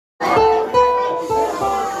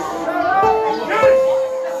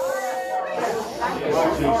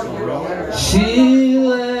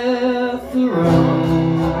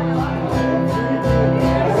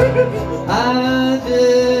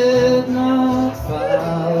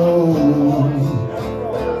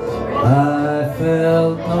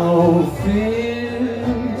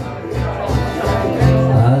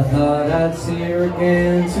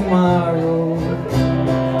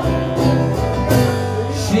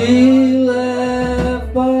She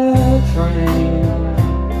left by train.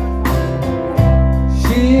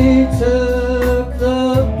 She took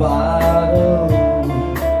the bottle.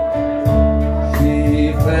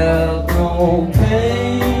 She felt no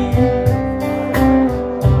pain.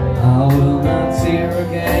 I will not see her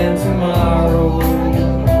again tomorrow.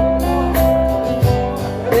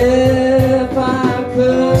 If I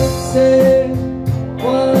could say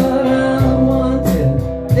what I wanted,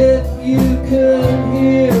 if you could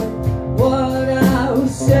hear what I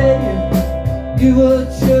was saying, you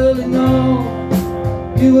would surely know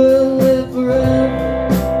you will live forever,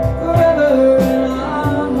 forever in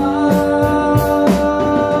our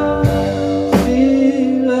hearts.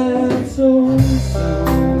 She left so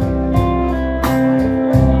soon,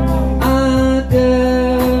 I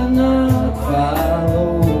dare not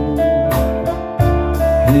follow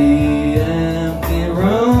the empty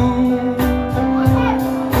room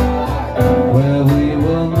where we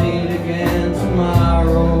will meet again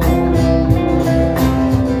tomorrow.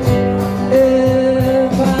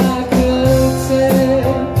 If I could say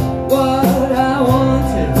what I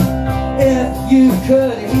wanted, if you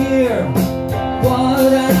could hear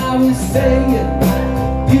what I was saying,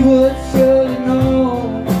 you would surely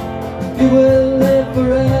know you will live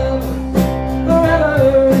forever,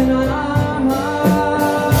 forever in our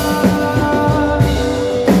hearts.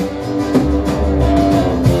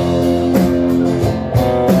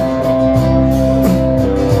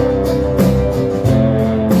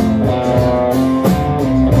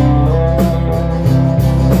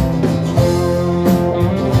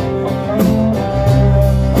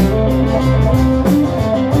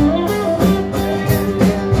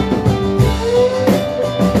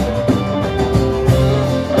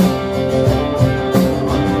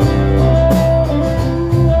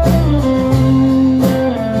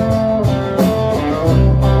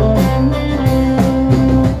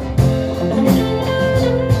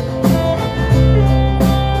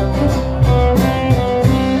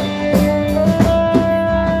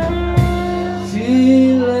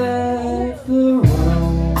 She left the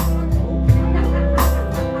room.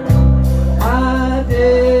 I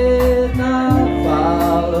did not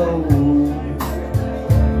follow.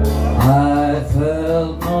 I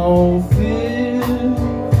felt no fear.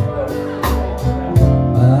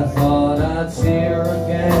 I thought I'd see her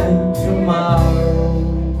again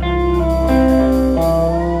tomorrow.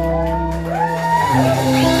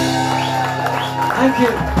 Thank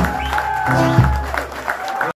you.